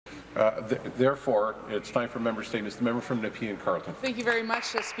Therefore, it's time for member statements. The member from Nepean Carleton. Thank you very much,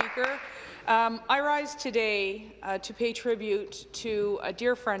 Speaker. I rise today to pay tribute to a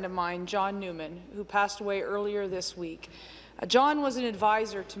dear friend of mine, John Newman, who passed away earlier this week. John was an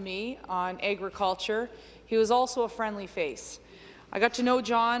advisor to me on agriculture. He was also a friendly face. I got to know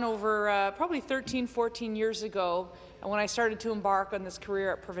John over probably 13, 14 years ago when I started to embark on this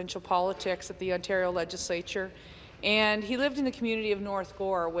career at provincial politics at the Ontario Legislature. And he lived in the community of North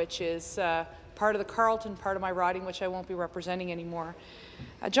Gore, which is part of the Carleton part of my riding, which I won't be representing anymore.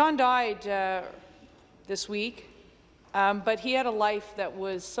 John died this week, but he had a life that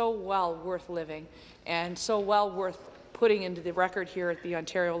was so well worth living and so well worth putting into the record here at the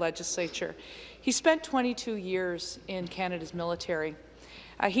Ontario Legislature. He spent 22 years in Canada's military.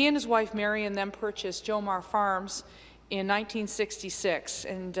 He and his wife Marion then purchased Jomar Farms in 1966,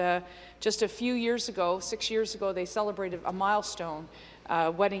 and just a few years ago, 6 years ago, they celebrated a milestone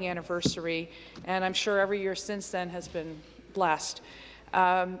wedding anniversary, and I'm sure every year since then has been blessed.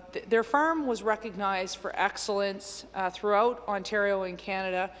 Their farm was recognized for excellence throughout Ontario and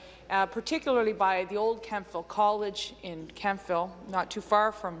Canada, particularly by the old Kemptville College in Kemptville, not too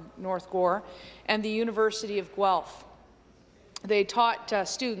far from North Gore, and the University of Guelph. They taught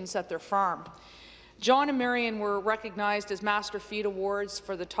students at their farm. John and Marion were recognized as Master Feed Awards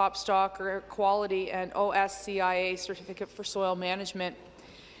for the Top Stocker Quality and OSCIA Certificate for Soil Management.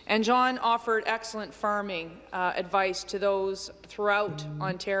 And John offered excellent farming advice to those throughout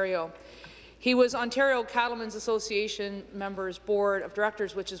Ontario. He was Ontario Cattlemen's Association Members Board of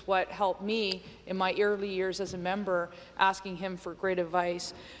Directors, which is what helped me in my early years as a member, asking him for great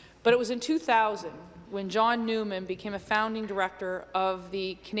advice. But it was in 2000 when John Newman became a founding director of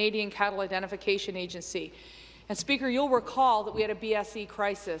the Canadian Cattle Identification Agency. And Speaker, you'll recall that we had a BSE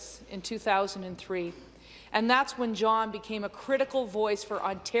crisis in 2003. And that's when John became a critical voice for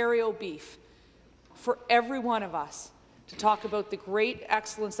Ontario beef, for every one of us, to talk about the great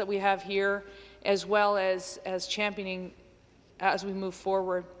excellence that we have here, as well as championing as we move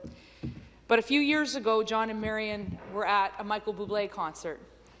forward. But a few years ago, John and Marion were at a Michael Bublé concert.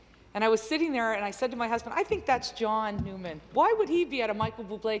 And I was sitting there and I said to my husband, I think that's John Newman. Why would he be at a Michael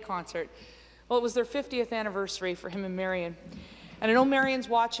Bublé concert? Well, it was their 50th anniversary for him and Marion. And I know Marion's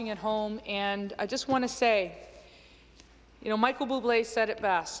watching at home, and I just want to say, you know, Michael Bublé said it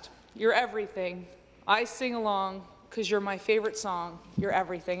best. You're everything. I sing along because you're my favorite song. You're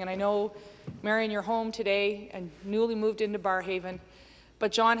everything. And I know, Marion, you're home today and newly moved into Barrhaven.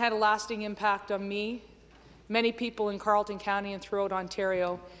 But John had a lasting impact on me, many people in Carleton County and throughout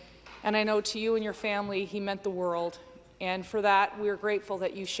Ontario. And I know to you and your family, he meant the world. And for that, we are grateful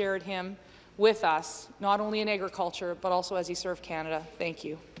that you shared him with us, not only in agriculture, but also as he served Canada. Thank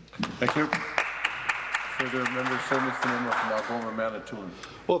you. Thank you. Further member statements, the member from Algoma, Manitoulin.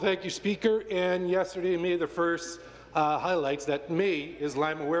 Well, thank you, Speaker. And yesterday, May the 1st, highlights that May is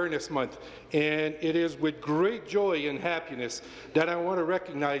Lyme Awareness Month, and it is with great joy and happiness that I want to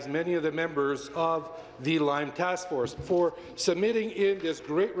recognize many of the members of the Lyme Task Force for submitting in this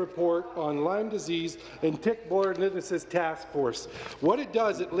great report on Lyme disease and tick-borne illnesses task force. What it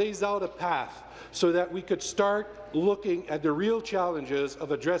does, it lays out a path so that we could start looking at the real challenges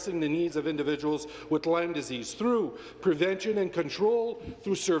of addressing the needs of individuals with Lyme disease through prevention and control,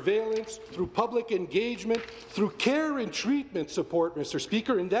 through surveillance, through public engagement, through care and treatment support, Mr.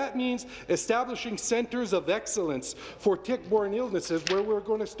 Speaker, and that means establishing centres of excellence for tick-borne illnesses where we're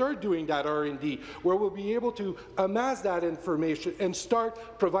going to start doing that R&D, where we'll be able to amass that information and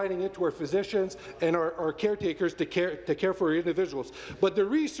start providing it to our physicians and our caretakers to care for individuals. But the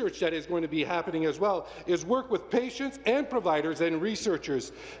research that is going to be happening as well is work with patients and providers and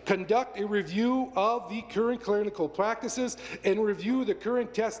researchers, conduct a review of the current clinical practices and review the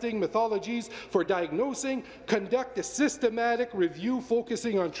current testing methodologies for diagnosing, conduct a systematic review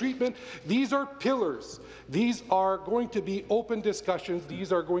focusing on treatment. These are pillars. These are going to be open discussions.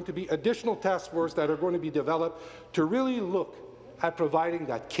 These are going to be additional task force that are going to be developed to really look at providing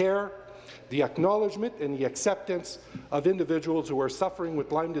that care, the acknowledgement and the acceptance of individuals who are suffering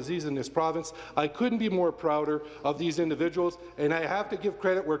with Lyme disease in this province. I couldn't be more prouder of these individuals, and I have to give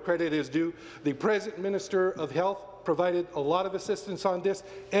credit where credit is due. The present Minister of Health provided a lot of assistance on this,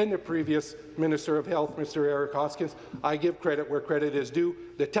 and the previous Minister of Health, Mr. Eric Hoskins. I give credit where credit is due.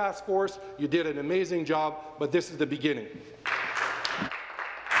 The task force, you did an amazing job, but this is the beginning.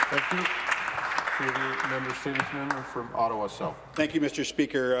 Thank you. Member Statements member from Ottawa South. Thank you, Mr.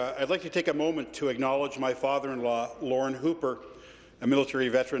 Speaker. I'd like to take a moment to acknowledge my father-in-law, Lauren Hooper, a military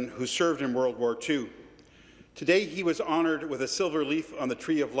veteran who served in World War II. Today, he was honoured with a silver leaf on the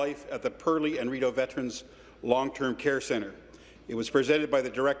Tree of Life at the Purley and Rideau Veterans Long-Term Care Centre. It was presented by the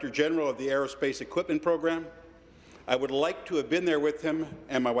Director General of the Aerospace Equipment Program. I would like to have been there with him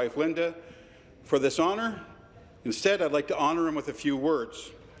and my wife Linda for this honour. Instead, I'd like to honour him with a few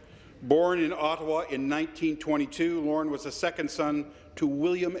words. Born in Ottawa in 1922, Lorne was the second son to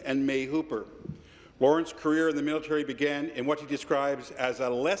William and May Hooper. Lorne's career in the military began in what he describes as a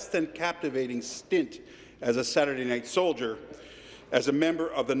less than captivating stint as a Saturday night soldier, as a member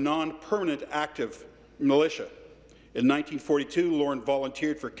of the non-permanent active militia. In 1942, Lorne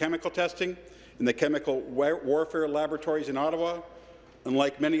volunteered for chemical testing in the chemical warfare laboratories in Ottawa.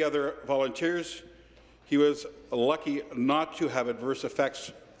 Unlike many other volunteers, he was lucky not to have adverse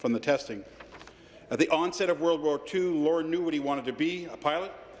effects from the testing. At the onset of World War II, Lorne knew what he wanted to be, a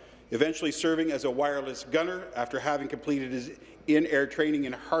pilot, eventually serving as a wireless gunner after having completed his in-air training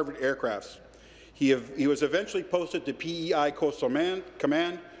in Harvard aircrafts. He was eventually posted to PEI Coastal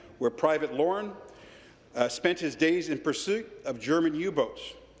Command, where Private Lorne spent his days in pursuit of German U-boats.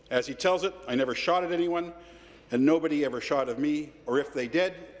 As he tells it, I never shot at anyone, and nobody ever shot at me, or if they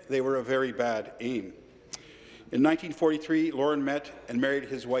did, they were a very bad aim. In 1943, Lorne met and married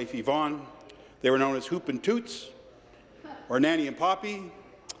his wife Yvonne. They were known as Hoop and Toots, or Nanny and Poppy,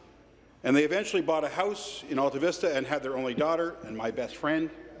 and they eventually bought a house in Alta Vista and had their only daughter and my best friend,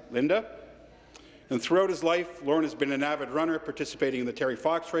 Linda. And throughout his life, Lorne has been an avid runner, participating in the Terry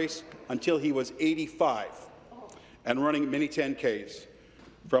Fox race until he was 85 and running many 10Ks.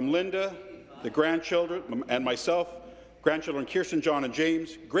 From Linda, the grandchildren, and myself, grandchildren Kirsten, John, and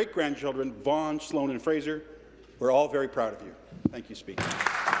James, great-grandchildren Vaughn, Sloan, and Fraser, we're all very proud of you. Thank you, Speaker.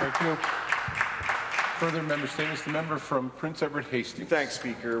 Thank you. Further member statements. The member from Prince Edward Hastings. Thanks,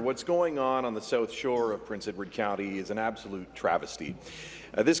 Speaker. What's going on the south shore of Prince Edward County is an absolute travesty.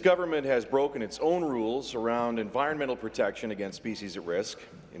 This government has broken its own rules around environmental protection against species at risk.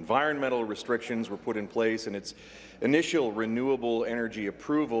 Environmental restrictions were put in place in its initial renewable energy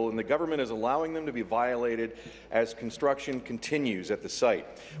approval, and the government is allowing them to be violated as construction continues at the site.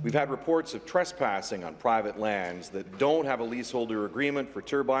 We've had reports of trespassing on private lands that don't have a leaseholder agreement for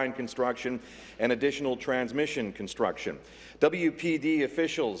turbine construction and additional transmission construction. WPD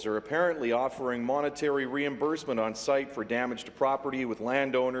officials are apparently offering monetary reimbursement on site for damage to property with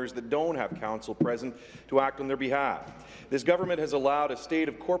landowners that don't have council present to act on their behalf. This government has allowed a state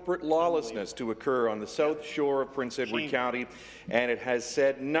of corporate lawlessness to occur on the south shore of Prince Edward County, and it has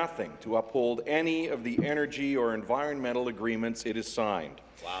said nothing to uphold any of the energy or environmental agreements it has signed.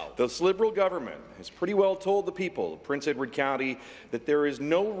 Wow. This Liberal government has pretty well told the people of Prince Edward County that there is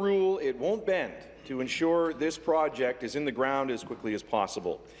no rule it won't bend to ensure this project is in the ground as quickly as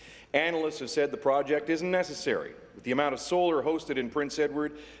possible. Analysts have said the project isn't necessary. With the amount of solar hosted in Prince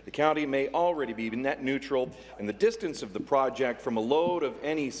Edward, the county may already be net neutral, and the distance of the project from a load of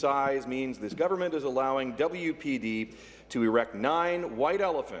any size means this government is allowing WPD to erect 9 white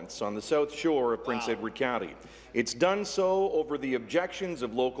elephants on the south shore of Prince Edward County. It's done so over the objections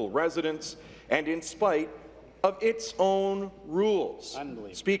of local residents and in spite of its own rules.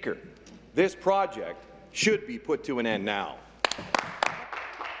 Speaker, this project should be put to an end now.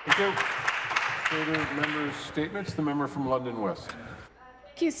 Thank you. Further members' statements. The member from London West.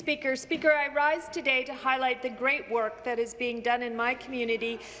 Thank you, Speaker. Speaker, I rise today to highlight the great work that is being done in my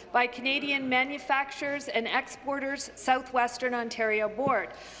community by Canadian Manufacturers and Exporters Southwestern Ontario Board.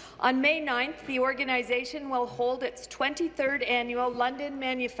 On May 9th, the organization will hold its 23rd annual London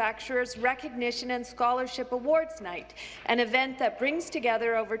Manufacturers Recognition and Scholarship Awards Night, an event that brings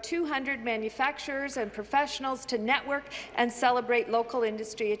together over 200 manufacturers and professionals to network and celebrate local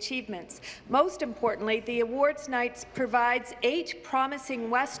industry achievements. Most importantly, the awards night provides 8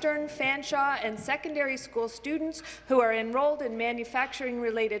 promising Western, Fanshawe, and secondary school students who are enrolled in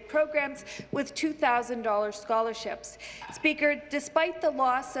manufacturing-related programs with $2,000 scholarships. Speaker, despite the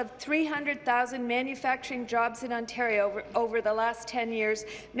loss of 300,000 manufacturing jobs in Ontario over the last 10 years,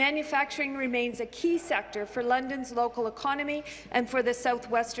 manufacturing remains a key sector for London's local economy and for the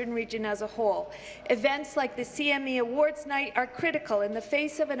southwestern region as a whole. Events like the CME Awards Night are critical in the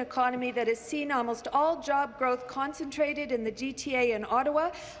face of an economy that has seen almost all job growth concentrated in the GTA and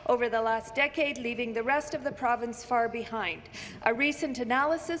Ottawa over the last decade, leaving the rest of the province far behind. A recent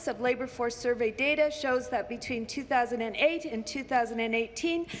analysis of labour force survey data shows that between 2008 and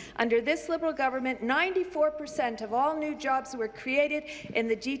 2018, under this Liberal government, 94% of all new jobs were created in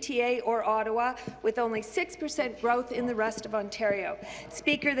the GTA or Ottawa, with only 6% growth in the rest of Ontario.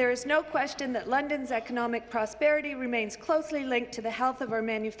 Speaker, there is no question that London's economic prosperity remains closely linked to the health of our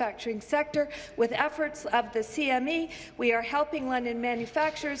manufacturing sector. With efforts of the CME, we are helping London manufacturers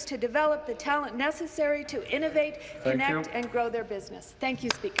manufacturers to develop the talent necessary to innovate, connect, and grow their business. Thank you,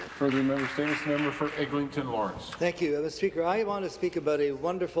 Speaker. Further member statements. The member for Eglinton Lawrence. Thank you, Mr. Speaker. I want to speak about a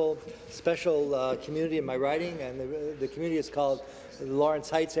wonderful, special community in my riding, and the community is called the Lawrence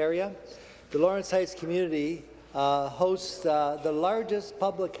Heights area. The Lawrence Heights community hosts the largest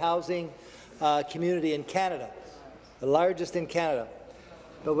public housing community in Canada, the largest in Canada.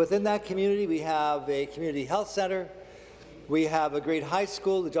 But within that community, we have a community health centre, we have a great high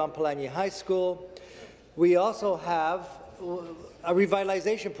school, the John Polanyi High School. We also have a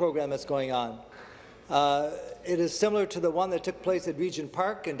revitalization program that's going on. It is similar to the one that took place at Regent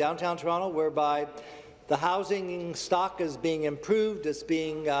Park in downtown Toronto, whereby the housing stock is being improved. It's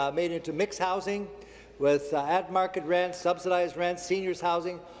being made into mixed housing with at-market rents, subsidized rents, seniors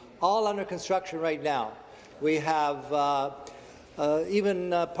housing, all under construction right now. We have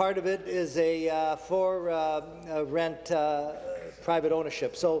even part of it is a for rent private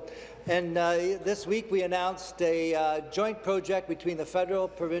ownership. So, and this week we announced a joint project between the federal,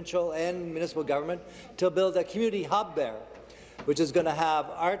 provincial, and municipal government to build a community hub there, which is going to have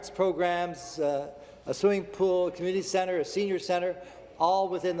arts programs, a swimming pool, a community centre, a senior centre, all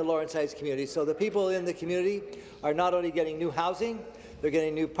within the Lawrence Heights community. So the people in the community are not only getting new housing, they're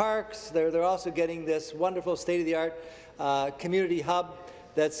getting new parks, they're also getting this wonderful state-of-the-art community hub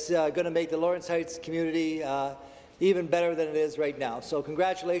that's going to make the Lawrence Heights community even better than it is right now. So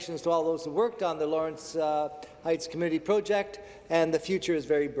congratulations to all those who worked on the Lawrence Heights Community Project, and the future is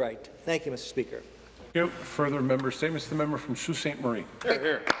very bright. Thank you, Mr. Speaker. Thank you. Further member statements. The member from Sault Ste. Marie.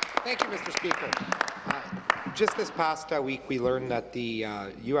 Thank you, Mr. Speaker. Just this past week, we learned that the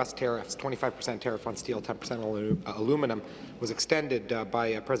U.S. tariffs, 25% tariff on steel, 10% on aluminum, was extended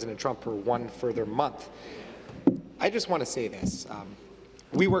by President Trump for one further month. I just want to say this.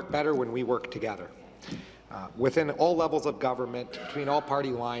 We work better when we work together. Within all levels of government, between all party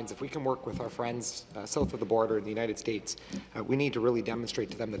lines, if we can work with our friends south of the border in the United States, we need to really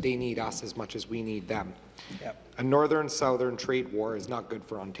demonstrate to them that they need us as much as we need them. Yep. A northern-southern trade war is not good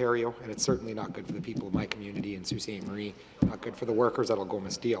for Ontario, and it's certainly not good for the people of my community in Sault Ste. Marie, not good for the workers at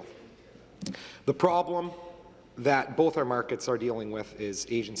Algoma Steel. The problem that both our markets are dealing with is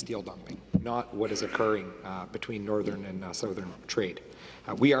Asian steel dumping, not what is occurring between northern and southern trade.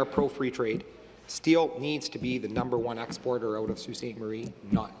 We are pro-free trade. Steel needs to be the #1 exporter out of Sault Ste. Marie,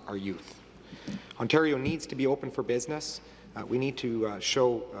 not our youth. Ontario needs to be open for business. We need to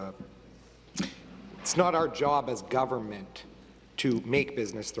show it's not our job as government to make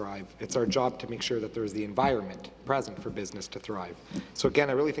business thrive. It's our job to make sure that there's the environment present for business to thrive. So again,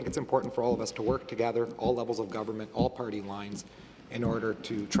 I really think it's important for all of us to work together, all levels of government, all party lines, in order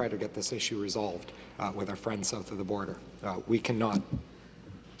to try to get this issue resolved with our friends south of the border. We cannot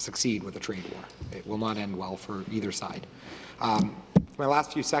succeed with a trade war. It will not end well for either side. My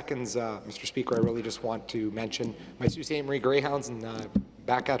last few seconds, Mr. Speaker, I really just want to mention my Sault Ste. Marie Greyhounds and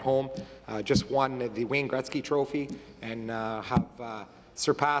back at home just won the Wayne Gretzky Trophy and have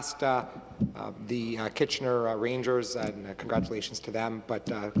surpassed the Kitchener Rangers, and congratulations to them. But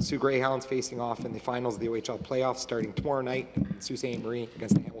Sioux Greyhounds facing off in the finals of the OHL playoffs starting tomorrow night in Sault Ste. Marie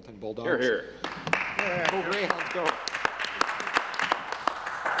against the Hamilton Bulldogs. Hear, hear. Go Greyhounds, go.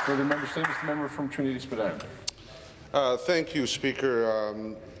 Further member statements. The member from Trinity Spadina. Thank you,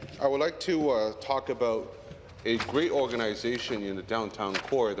 Speaker. I would like to talk about a great organization in the downtown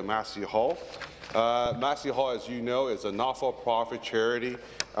core, the Massey Hall. Massey Hall, as you know, is a not-for-profit charity.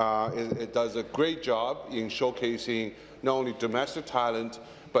 It does a great job in showcasing not only domestic talent,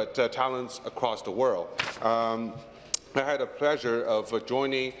 but talents across the world. I had the pleasure of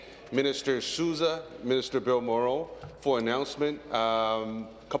joining Minister Souza, Minister Bill Morrow, for announcement a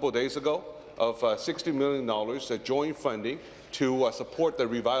couple of days ago of $60 million joint funding to support the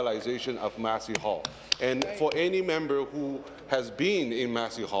revitalization of Massey Hall. And for any member who has been in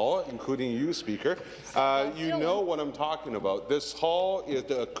Massey Hall, including you, Speaker, you know what I'm talking about. This hall is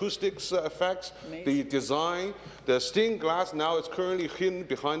the acoustics effects, the design, the stained glass now is currently hidden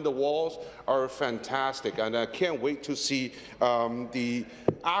behind the walls are fantastic, and I can't wait to see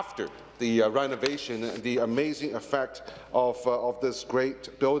after the renovation, the amazing effect of this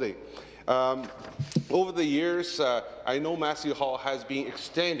great building. Over the years, I know Massey Hall has been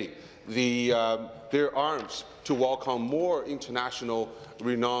extending their arms to welcome more international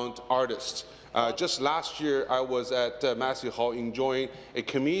renowned artists. Just last year, I was at Massey Hall enjoying a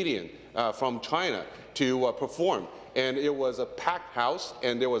comedian from China to perform. And it was a packed house,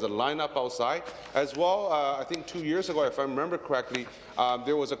 and there was a lineup outside. As well, I think 2 years ago, if I remember correctly,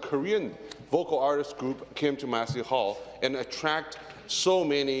 there was a Korean vocal artist group came to Massey Hall and attract so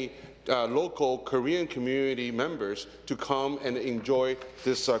many local Korean community members to come and enjoy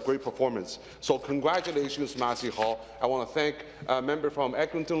this great performance. So congratulations, Massey Hall. I want to thank member from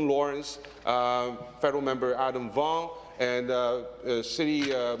Eglinton Lawrence, federal member Adam Vaughn, and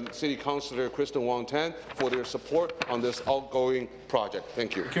City Councillor Kristen Wong-Tan for their support on this outgoing project.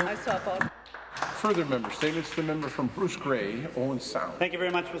 Thank you. Further member statements. The member from Bruce Grey, Owen Sound. Thank you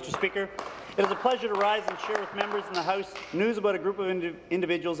very much, Mr. Speaker. It is a pleasure to rise and share with members in the House news about a group of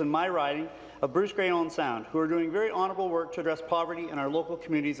individuals in my riding of Bruce Grey and Owen Sound who are doing very honourable work to address poverty in our local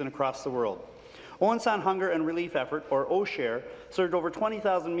communities and across the world. Owen Sound Hunger and Relief Effort, or OSHARE, served over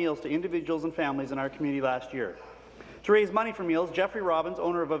 20,000 meals to individuals and families in our community last year. To raise money for meals, Jeffrey Robbins,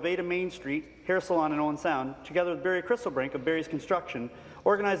 owner of Aveda Main Street Hair Salon in Owen Sound, together with Barry Crystalbrink of Barry's Construction,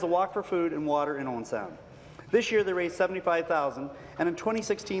 organized a walk for food and water in Owen Sound. This year they raised $75,000, and in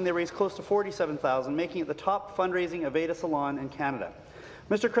 2016 they raised close to $47,000, making it the top fundraising Aveda salon in Canada.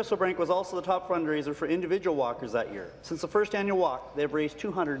 Mr. Crystalbrink was also the top fundraiser for individual walkers that year. Since the first annual walk, they have raised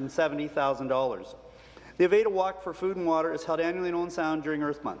 $270,000. The Aveda Walk for Food and Water is held annually in Owen Sound during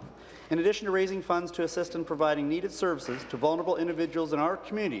Earth Month. In addition to raising funds to assist in providing needed services to vulnerable individuals in our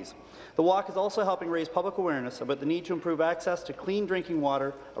communities, the walk is also helping raise public awareness about the need to improve access to clean drinking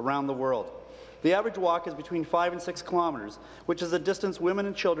water around the world. The average walk is between 5 and 6 kilometres, which is a distance women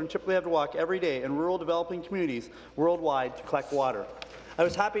and children typically have to walk every day in rural developing communities worldwide to collect water. I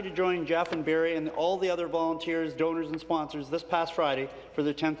was happy to join Jeff and Barry and all the other volunteers, donors and sponsors this past Friday for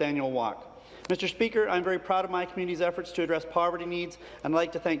their 10th annual walk. Mr. Speaker, I'm very proud of my community's efforts to address poverty needs, and I'd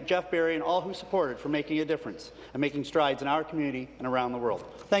like to thank Jeff Barry and all who supported for making a difference and making strides in our community and around the world.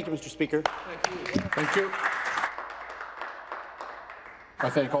 Thank you, Mr. Speaker. Thank you. I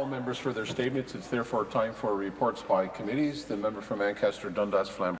thank all members for their statements. It's therefore time for reports by committees. The member from Ancaster Dundas Flamborough.